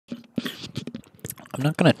I'm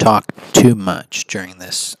not going to talk too much during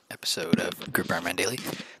this episode of Group Ironman Daily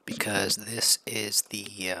because this is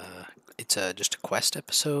it's just a quest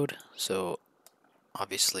episode. So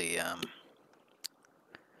obviously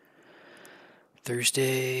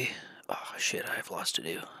Thursday. Oh shit, I have lots to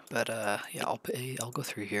do. But yeah, I'll go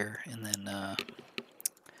through here and then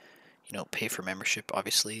pay for membership.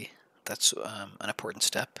 Obviously, that's an important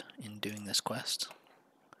step in doing this quest.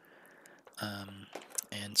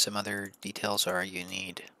 And some other details are you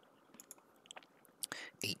need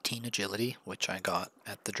 18 agility, which I got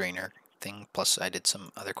at the Draynor thing, plus I did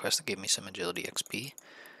some other quests that gave me some agility XP.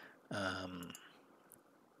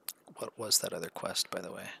 What was that other quest, by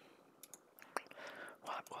the way?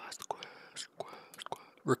 What was the quest?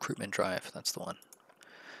 Recruitment Drive, that's the one.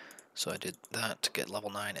 So I did that to get level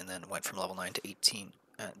 9, and then went from level 9 to 18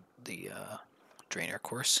 at the Draynor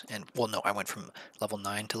course. And, well, no, I went from level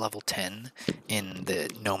 9 to level 10 in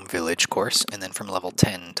the Gnome Village course, and then from level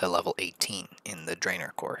 10 to level 18 in the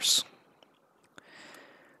Draynor course.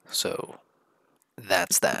 So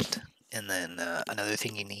that's that. And then another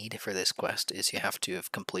thing you need for this quest is you have to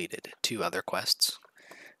have completed 2 other quests.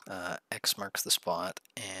 X marks the spot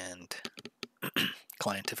and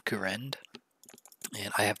Client of Kourend.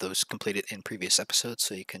 And I have those completed in previous episodes,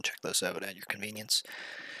 so you can check those out at your convenience.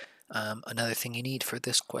 Another thing you need for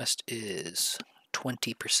this quest is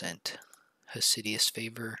 20% Hosidius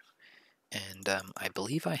Favour, and I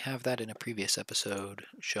believe I have that in a previous episode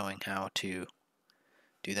showing how to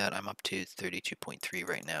do that. I'm up to 32.3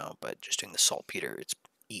 right now, but just doing the saltpeter, it's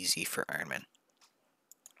easy for Ironman.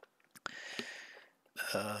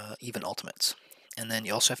 Even ultimates. And then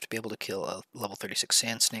you also have to be able to kill a level 36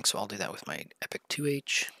 sand snake, so I'll do that with my epic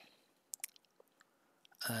 2H.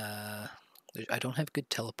 I don't have good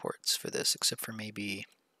teleports for this, except for maybe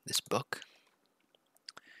this book.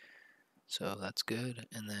 So that's good.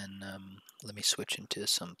 And then let me switch into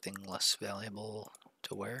something less valuable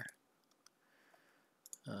to wear.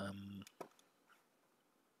 And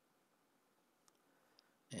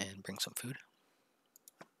bring some food.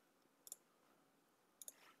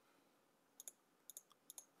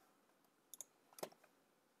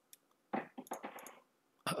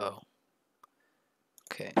 Uh-oh.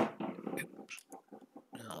 Okay. Oops.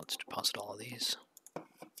 Now let's deposit all of these.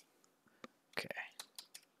 Okay.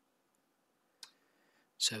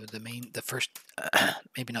 So the first,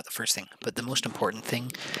 maybe not the first thing, but the most important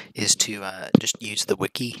thing is to just use the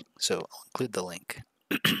wiki. So I'll include the link.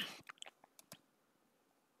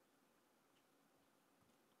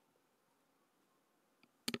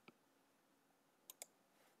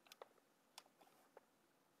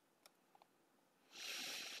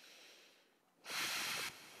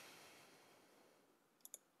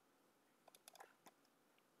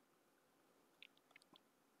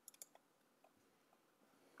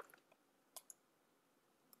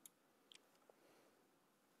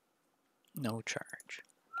 No charge.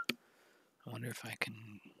 I wonder if I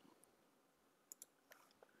can...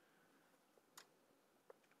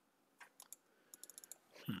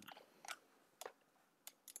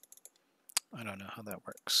 I don't know how that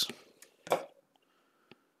works.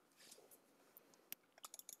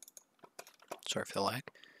 Sorry for the lag.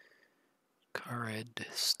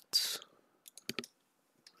 Caredists.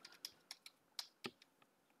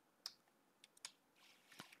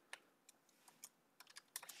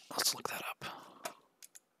 Let's look that up.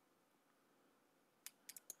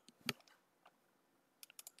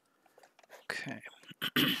 Okay.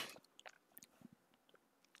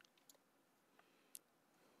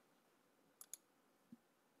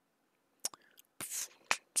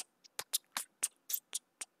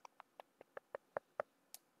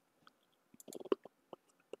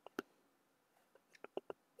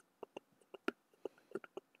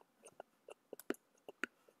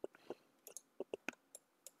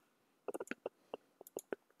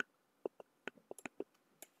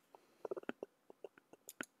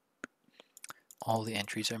 All the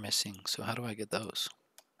entries are missing, so how do I get those?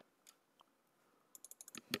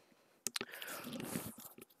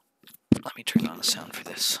 Let me turn on the sound for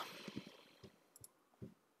this.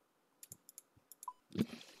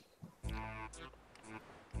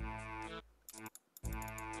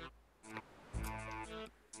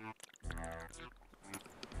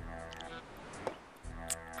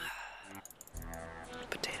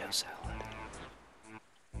 Potato salad.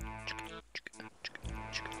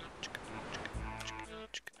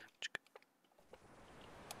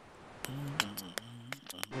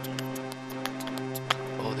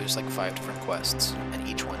 Oh, there's like 5 different quests, and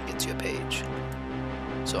each one gets you a page.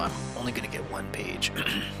 So I'm only going to get 1 page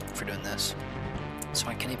for doing this. So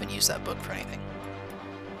I can't even use that book for anything.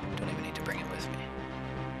 Don't even need to bring it with me.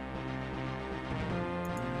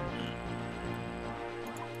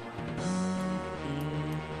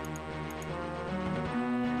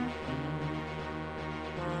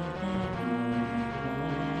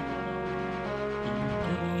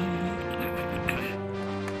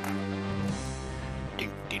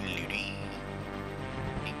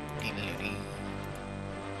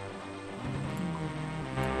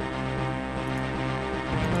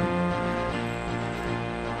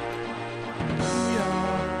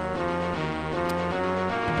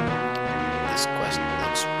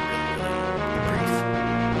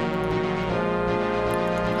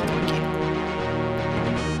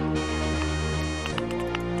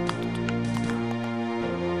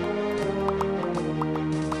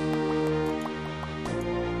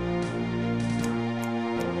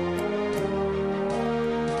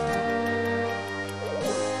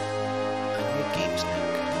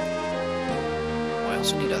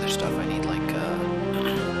 also need other stuff. I need like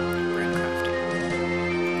brain crafting.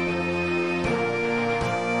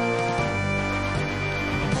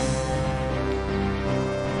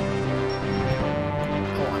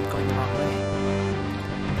 Oh, I'm going the wrong way.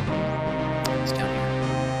 It's down here.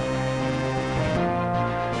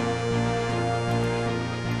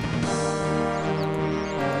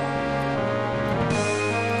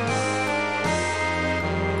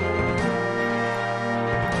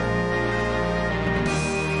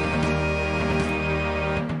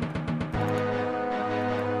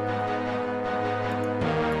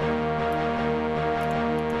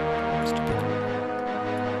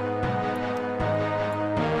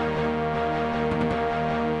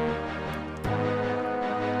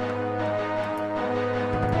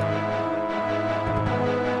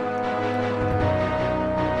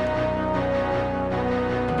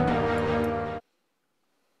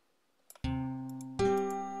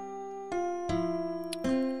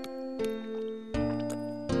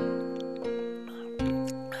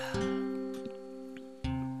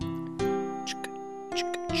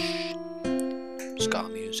 Ska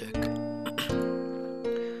music.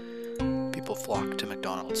 People flock to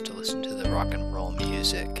McDonald's to listen to the rock and roll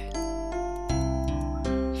music.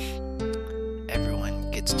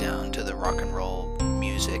 Everyone gets down to the rock and roll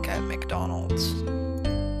music at McDonald's. You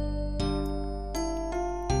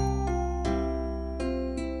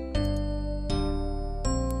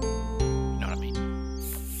know what I mean?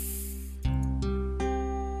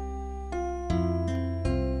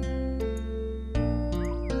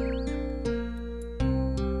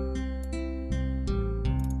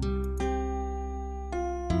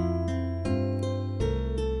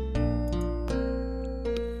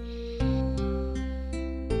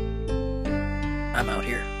 I'm out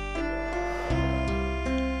here.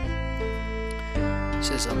 This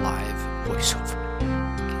is a live voiceover,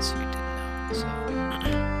 in case you didn't know. So.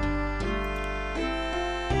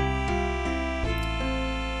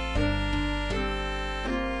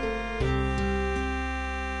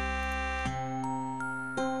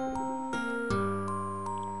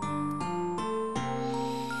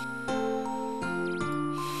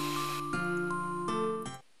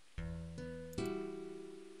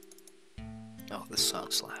 Oh, this song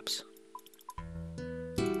slaps.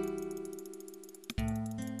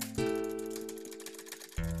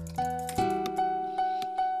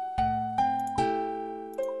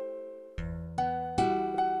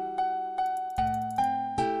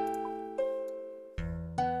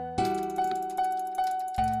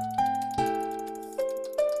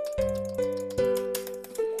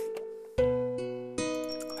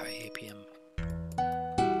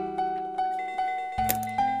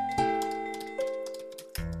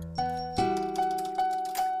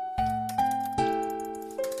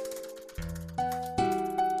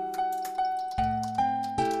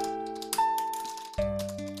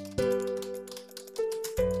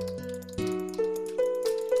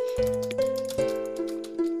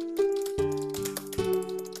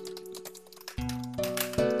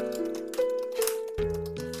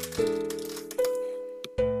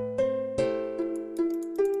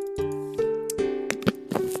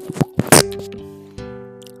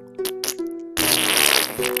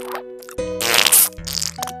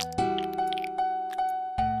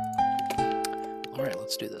 Alright,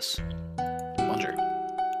 let's do this. Plunger.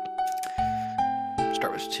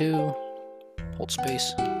 Start with 2, hold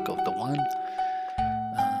space, go with the 1,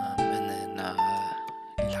 and then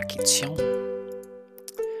la question.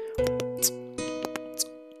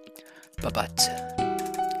 Babat.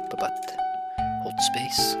 Babat. Hold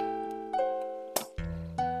space.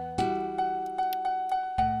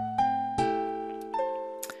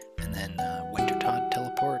 And then Wintertod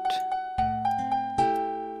teleport.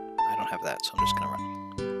 I don't have that, so I'm just gonna run.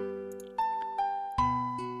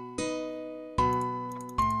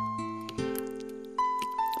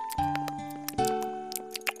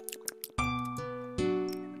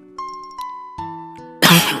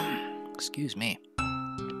 Excuse me.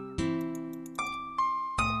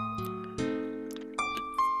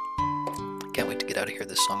 Can't wait to get out of here.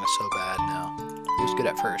 This song is so bad now. It was good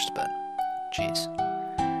at first, but jeez,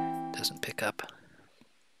 doesn't pick up.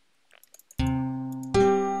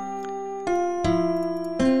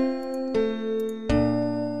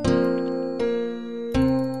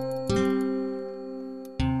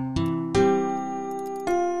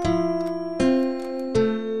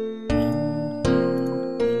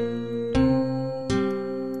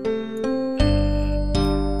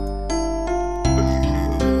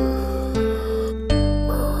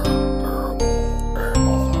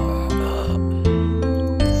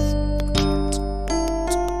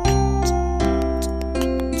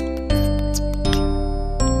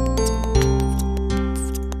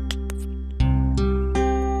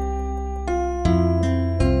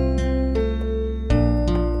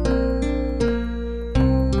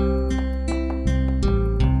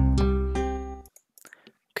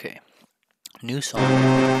 new song. Oh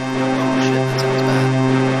shit, that sounds bad.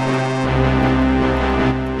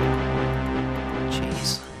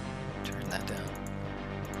 Jeez. Turn that down.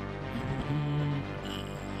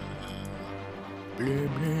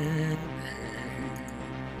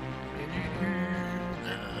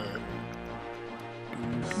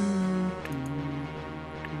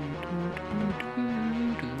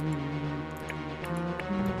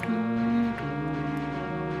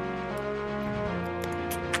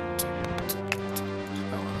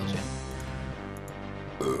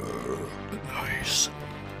 Nice.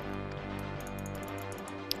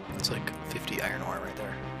 That's like 50 iron ore right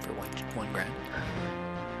there for one grand.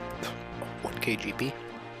 1 kgp.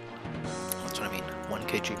 That's what I mean. 1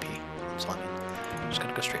 kgp. That's all I mean. I'm just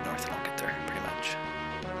gonna go straight north and I'll get there pretty much.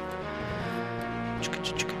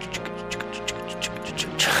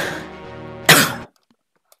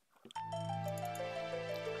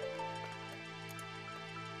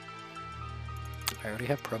 I already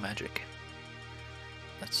have pro magic.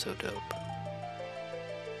 That's so dope.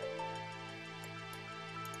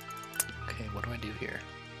 Okay, what do I do here?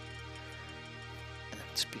 And then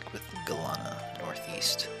speak with Galana,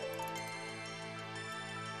 northeast.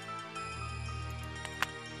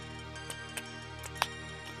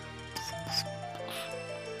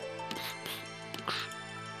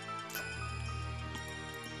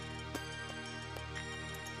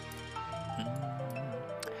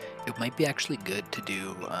 It might be actually good to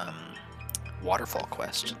do waterfall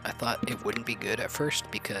quest. I thought it wouldn't be good at first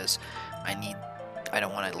because I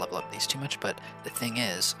don't want to level up these too much, but the thing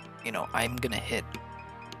is, you know, I'm gonna hit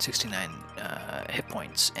 69 hit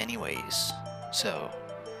points anyways, so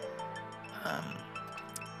I'm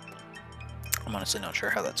honestly not sure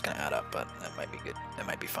how that's gonna add up, but that might be good. That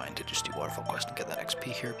might be fine to just do waterfall quest and get that XP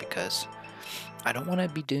here because I don't want to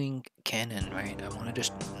be doing cannon, right? I want to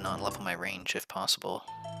just not level my range if possible,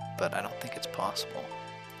 but I don't think it's possible.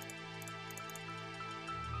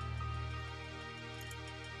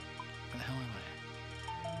 Where the hell am I?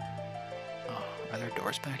 Oh, are there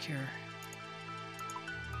doors back here?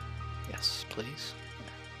 Yes, please.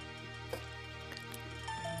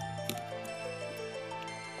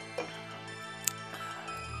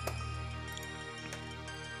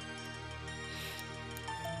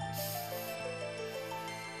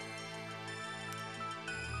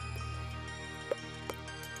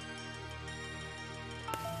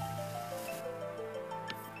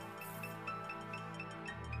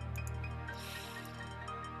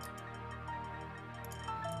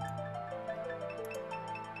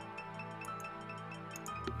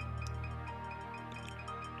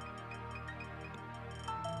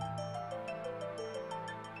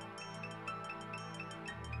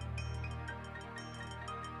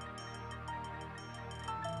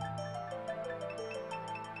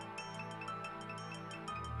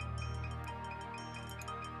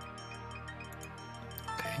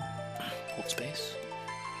 Hold space.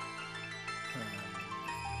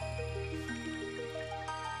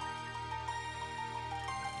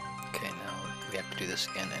 Okay, now we have to do this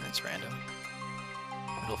again and it's random.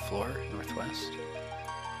 Middle floor, northwest.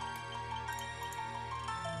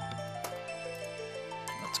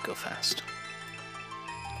 Let's go fast.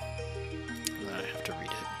 And then I have to read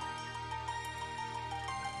it.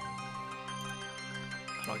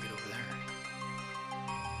 How do I get over there?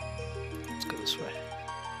 Let's go this way.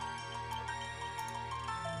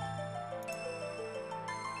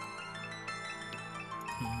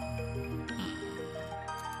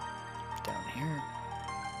 Down here.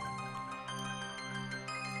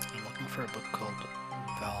 I'm looking for a book called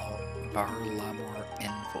Varlamore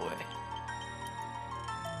Envoy.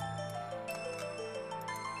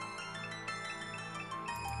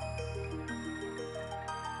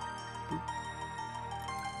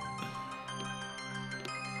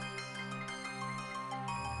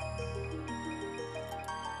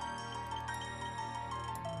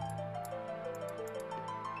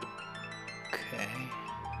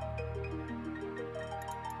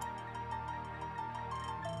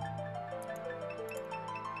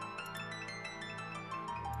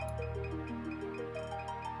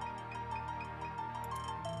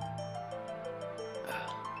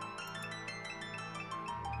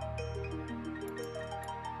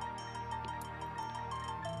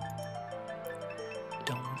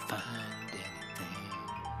 Don't find anything.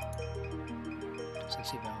 Does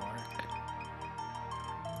this even work?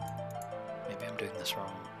 Maybe I'm doing this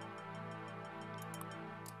wrong.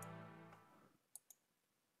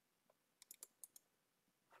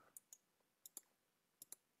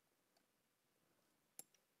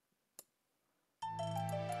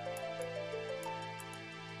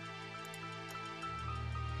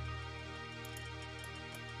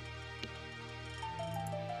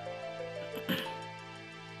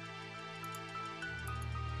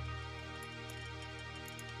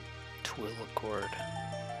 Twill cord.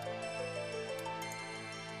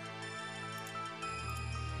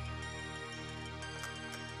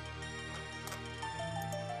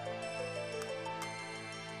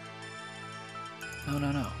 No,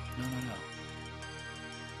 no, no. No, no, no.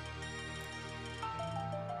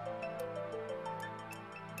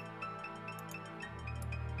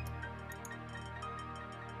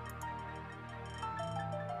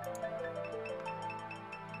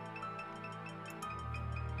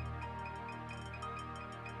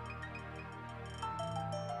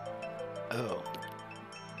 Oh.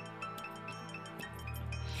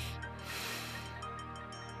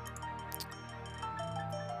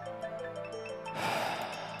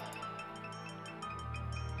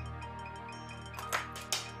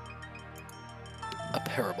 A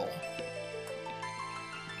parable.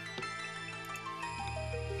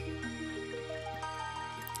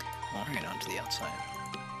 Alright, on to the outside.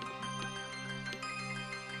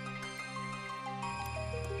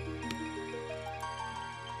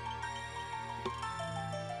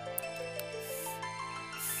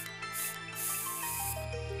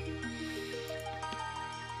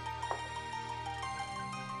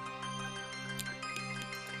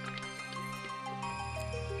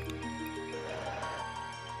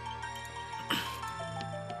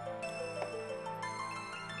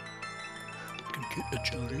 Get a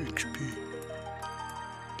jelly XP.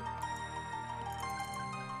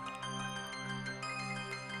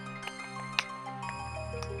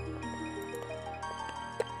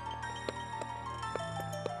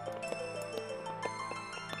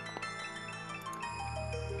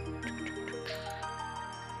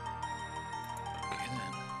 Okay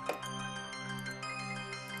then.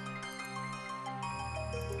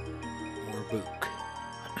 More book.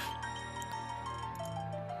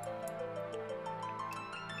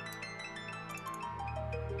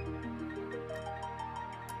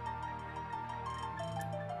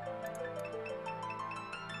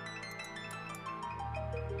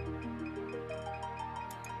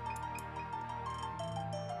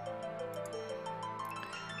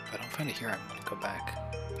 If I don't find it here, I'm going to go back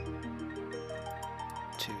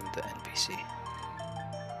to the NPC.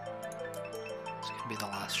 It's going to be the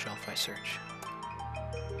last shelf I search.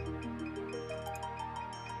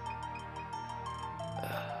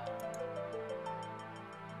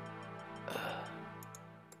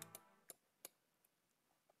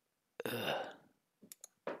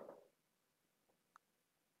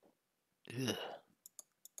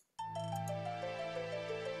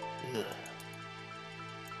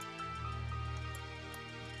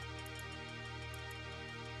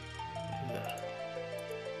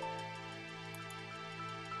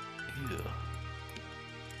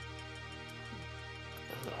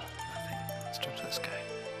 Nothing. Let's talk to this guy.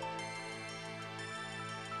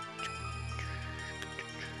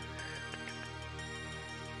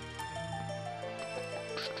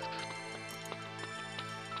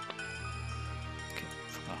 Okay,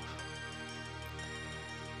 fuck off.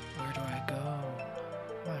 Where do I go,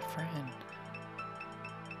 my friend?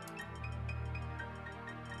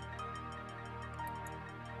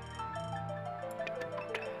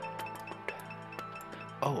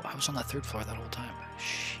 Oh, I was on the 3rd floor that whole time.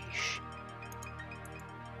 Sheesh.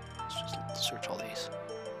 Let's just search all these.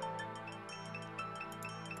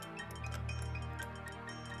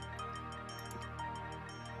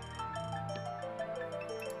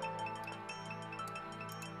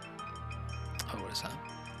 Oh, what is that?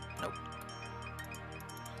 Nope.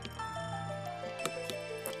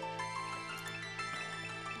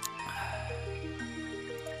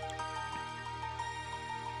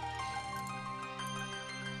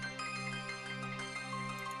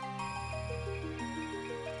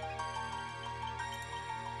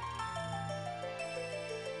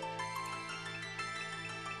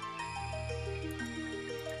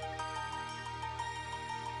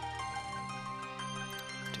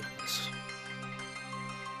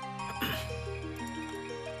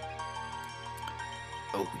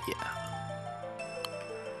 Oh yeah.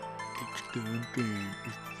 It's the game,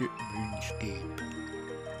 it's the RuneScape.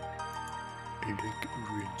 I like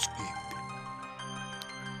RuneScape.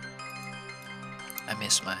 I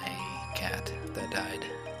miss my cat that died.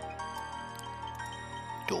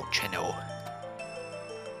 Don't you know?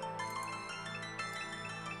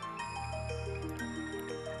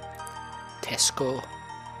 Tesco.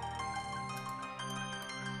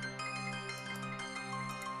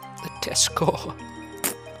 The Tesco.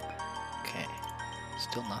 Okay,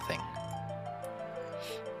 still nothing.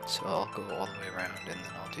 So I'll go all the way around and then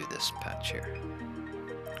I'll do this patch here.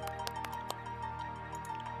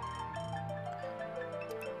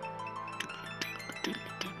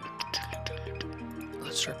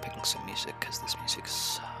 let's start picking some music, because this music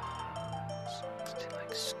sucks. Let's do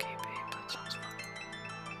like Escape Ape, that sounds fun.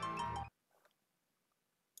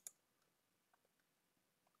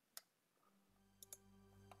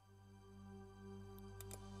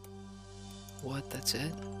 What? That's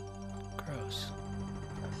it? Gross.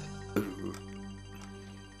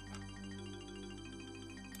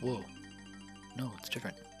 Whoa. No, it's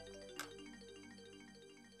different.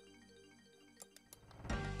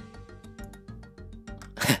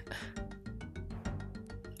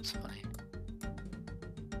 That's funny.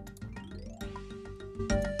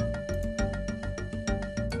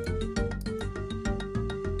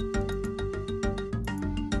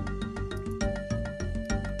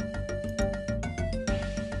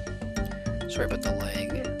 Sorry about the lag.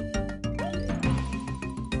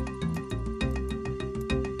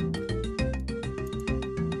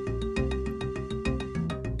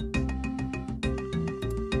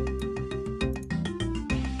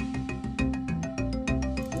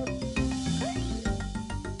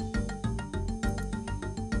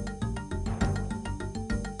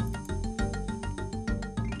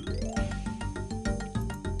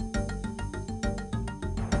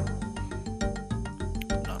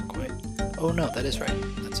 Oh no, that is right.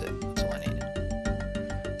 That's it. That's all I needed.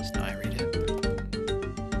 So now I read it.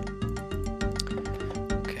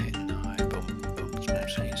 Okay, now I boom, boom,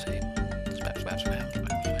 smash, smash, smash, smash, smash, smash,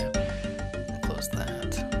 smash. Close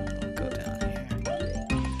that. I'll go down here.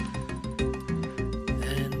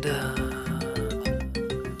 And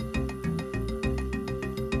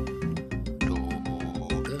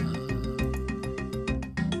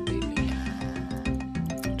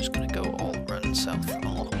I'm just gonna go all run south a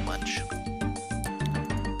whole bunch.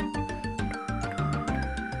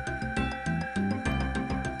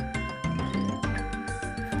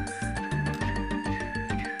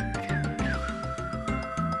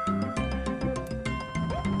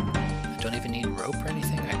 Don't even need rope or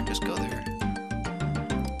anything, I can just go there.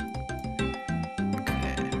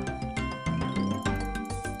 Okay.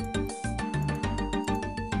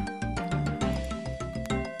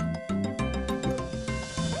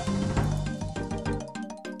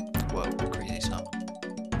 Whoa, crazy song.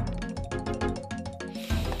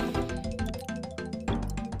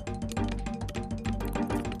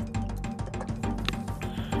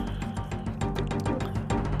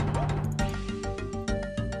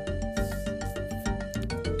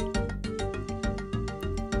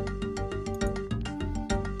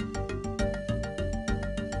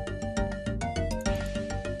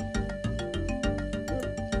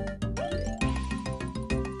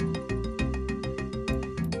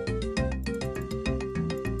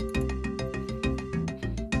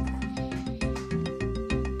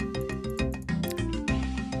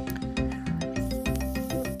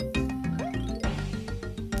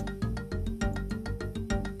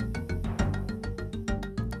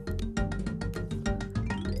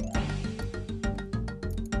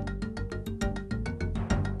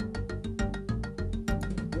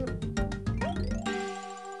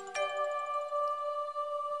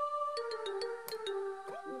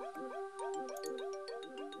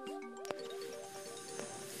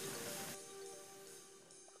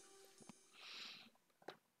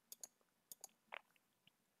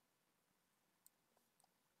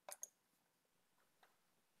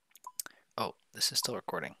 Oh, this is still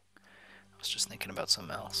recording. I was just thinking about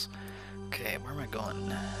something else. Okay, where am I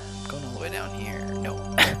going? I'm going all the way down here. No.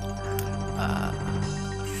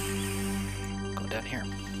 Going down here.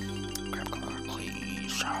 Grab car,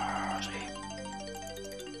 please.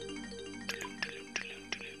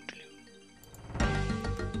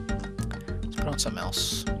 Let's put on something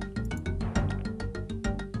else.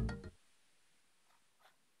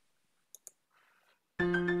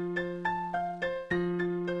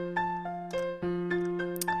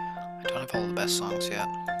 All the best songs yet.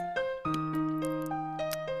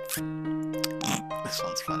 This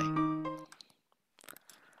one's funny.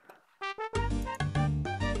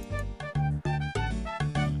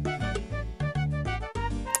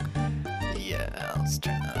 Yeah, let's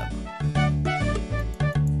turn that up.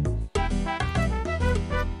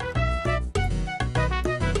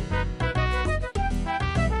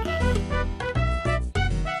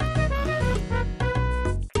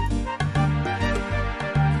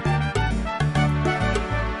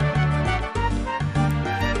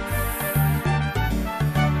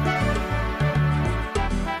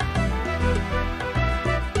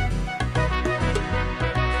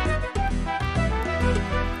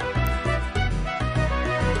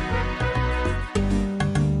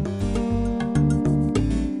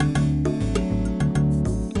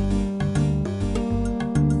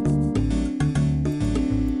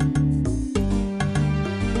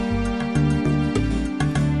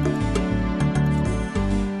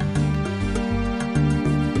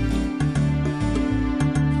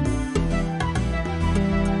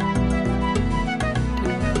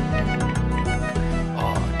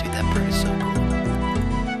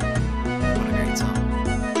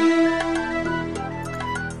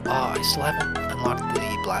 still haven't unlocked the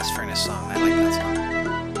Blast Furnace song. I like that song.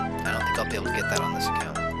 I don't think I'll be able to get that on this account.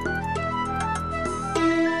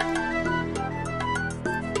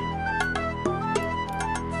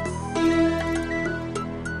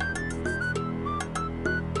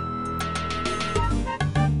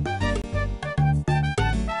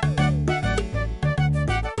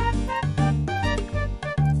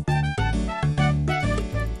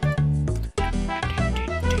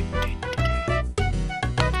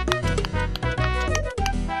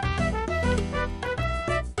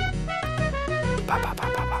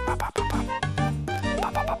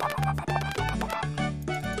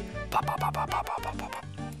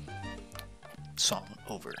 Song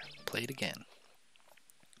over. Play it again.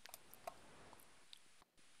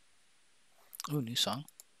 Ooh, new song.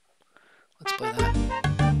 Let's play that.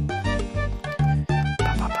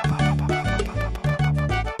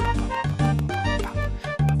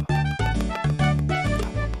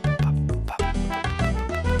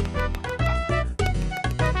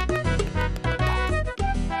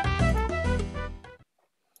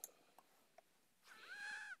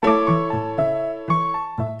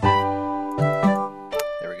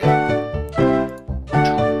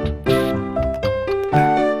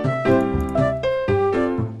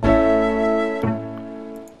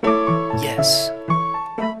 Yes.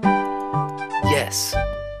 Yes.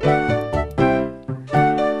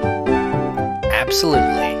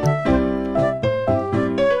 Absolutely.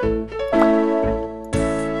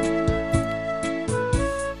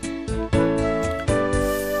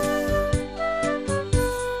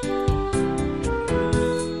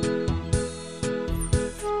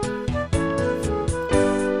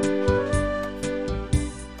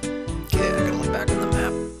 Okay, I gotta look back on the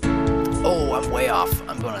map. Oh, I'm way off.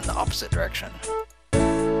 I'm going in the opposite direction.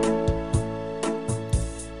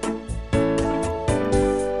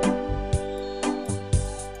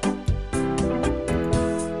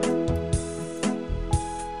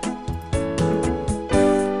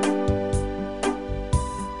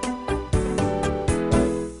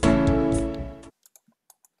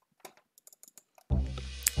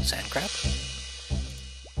 Sand crab?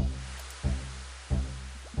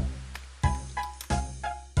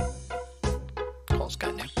 Calls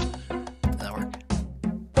got new. Did that work?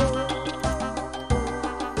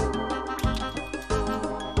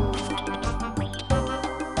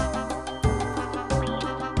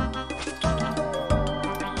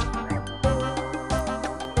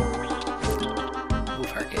 Ooh,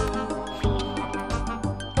 Fargate.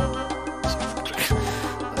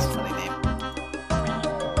 That's a funny name.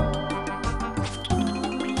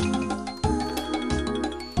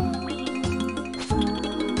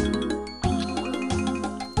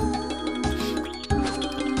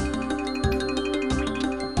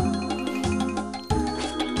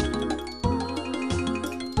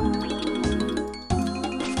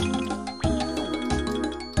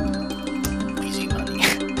 Easy money.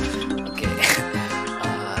 Okay.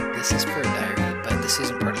 This is for a diary, but this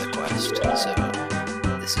isn't part of the quest. So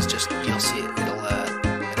this is just, you'll see it. It'll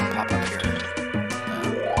pop up here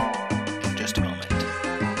in just a moment.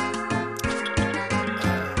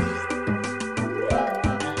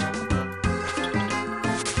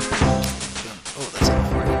 Oh, that's all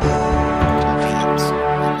for you. Beans.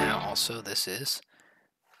 And now also this is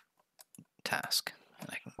task, and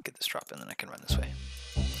I can get this drop in, then I can run this way.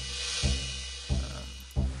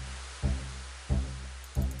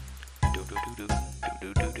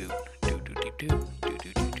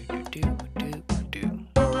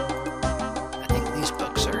 I think these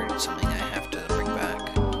books are something I have to bring back.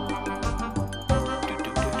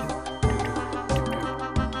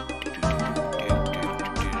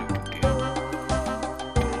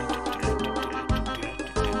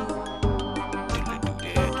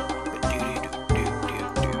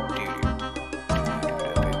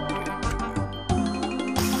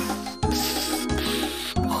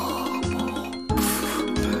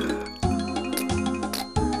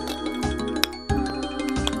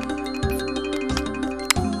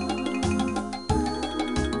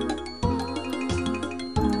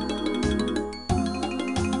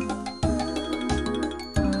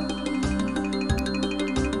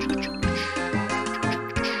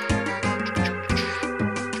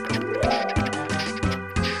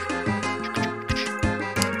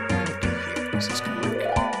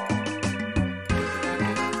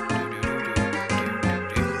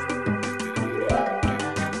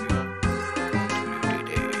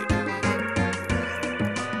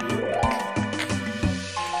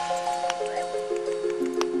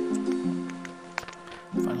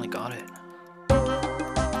 Finally got it.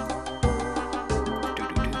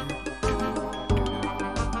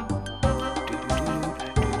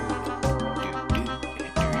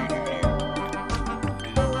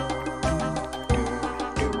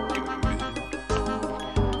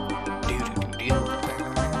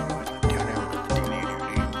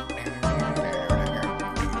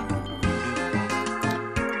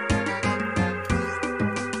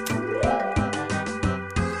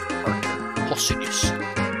 Hosidius.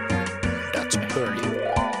 That's me, Hurley.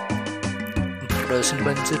 Frozen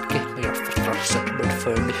Bunset gave me a frosted but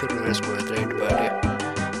Furley Fiddler's birthday party.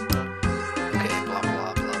 Okay, blah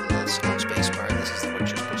blah blah blah. So spacebar, this is what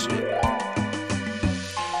you're supposed to do.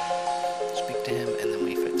 Speak to him, and then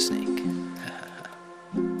when you fight the snake.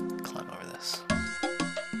 Climb over this.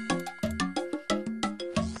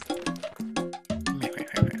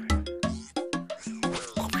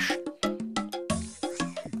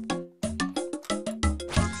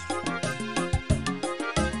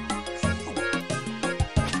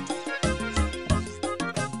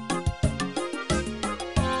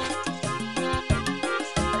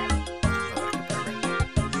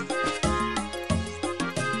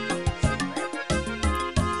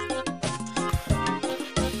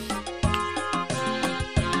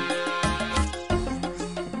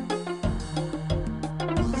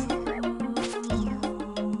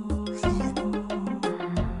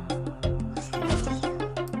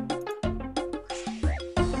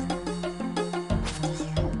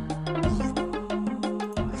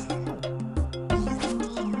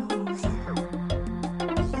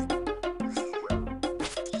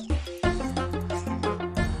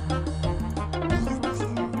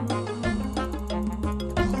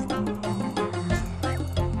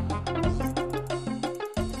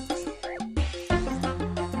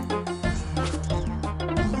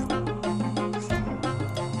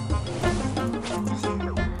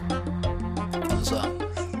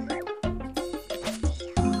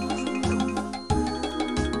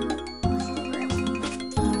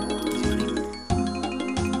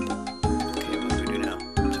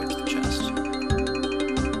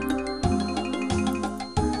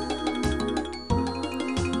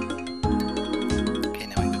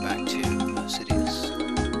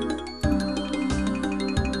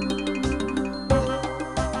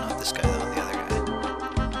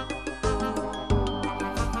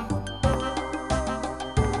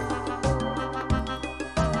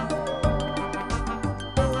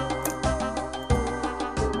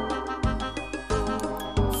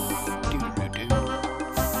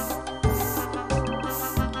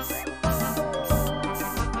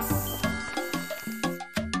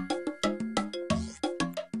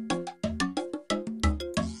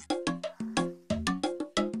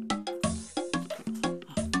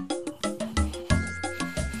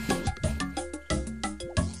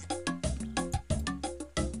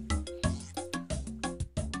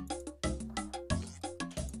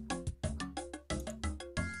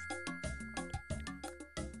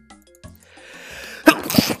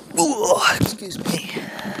 Ooh, excuse me.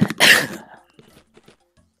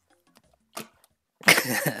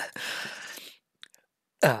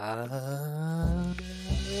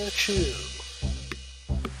 True.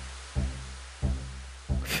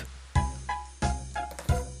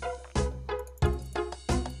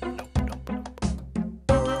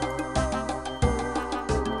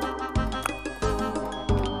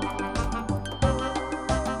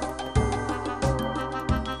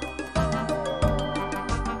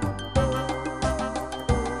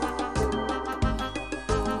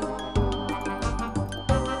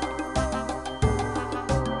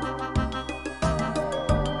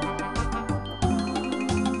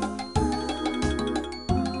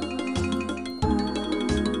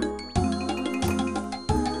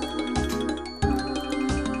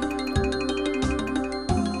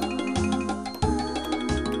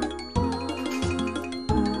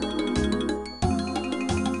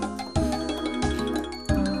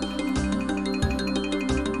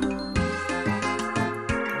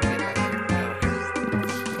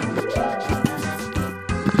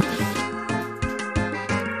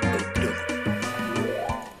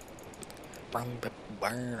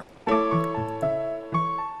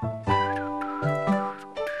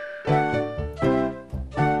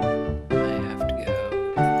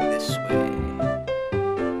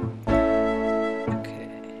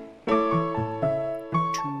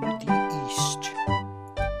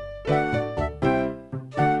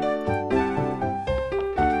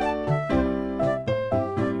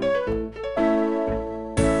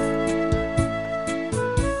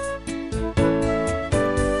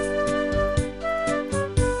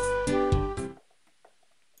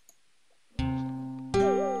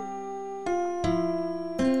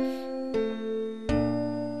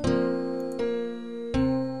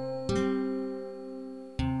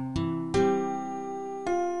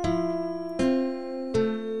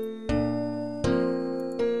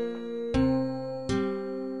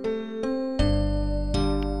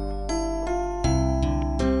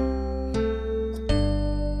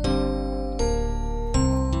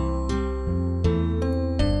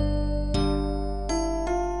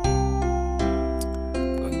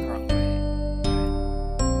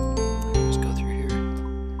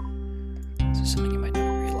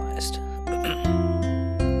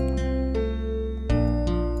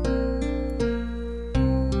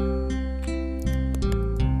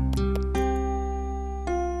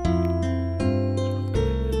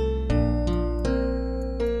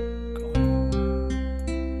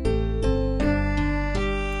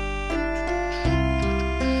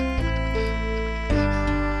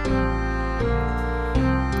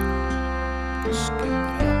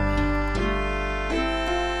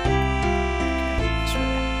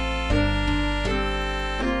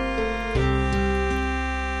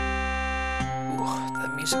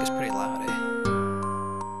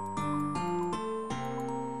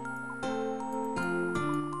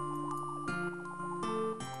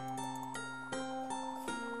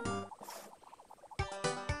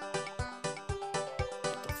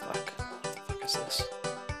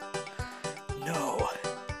 no!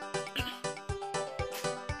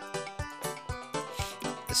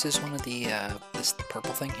 This is one of the, this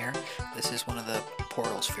purple thing here, this is one of the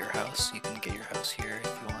portals for your house. You can get your house here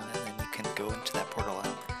if you want, and then you can go into that portal,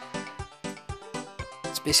 and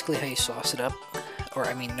it's basically how you sauce it up. Or,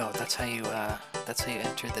 I mean, no, that's how you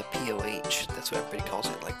enter the POH. That's what everybody calls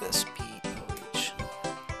it, like this, POH.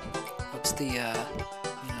 What's the, you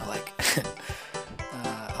know, like,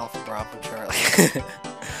 Alpha Bravo Charlie.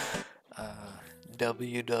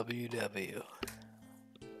 WWW.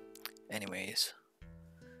 Anyways,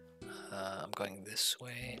 I'm going this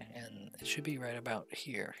way, and it should be right about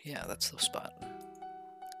here. Yeah, that's the spot.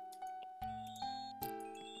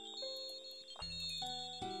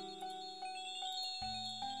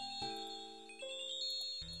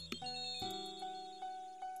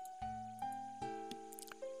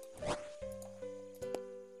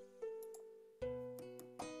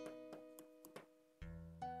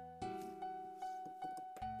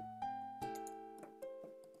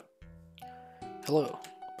 Hello,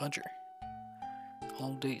 Buncher.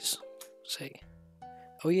 Long days. Say.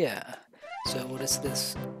 Oh yeah. So what is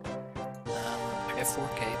this? I got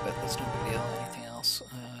 4K, but that's no big deal. Anything else?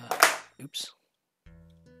 Oops.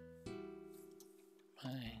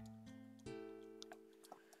 Hi.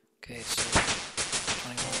 Okay, so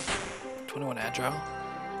 21 Agile.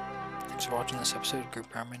 Thanks for watching this episode of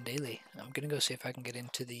Group Ironman Daily. I'm gonna go see if I can get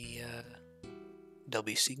into the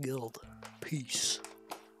WC Guild. Peace.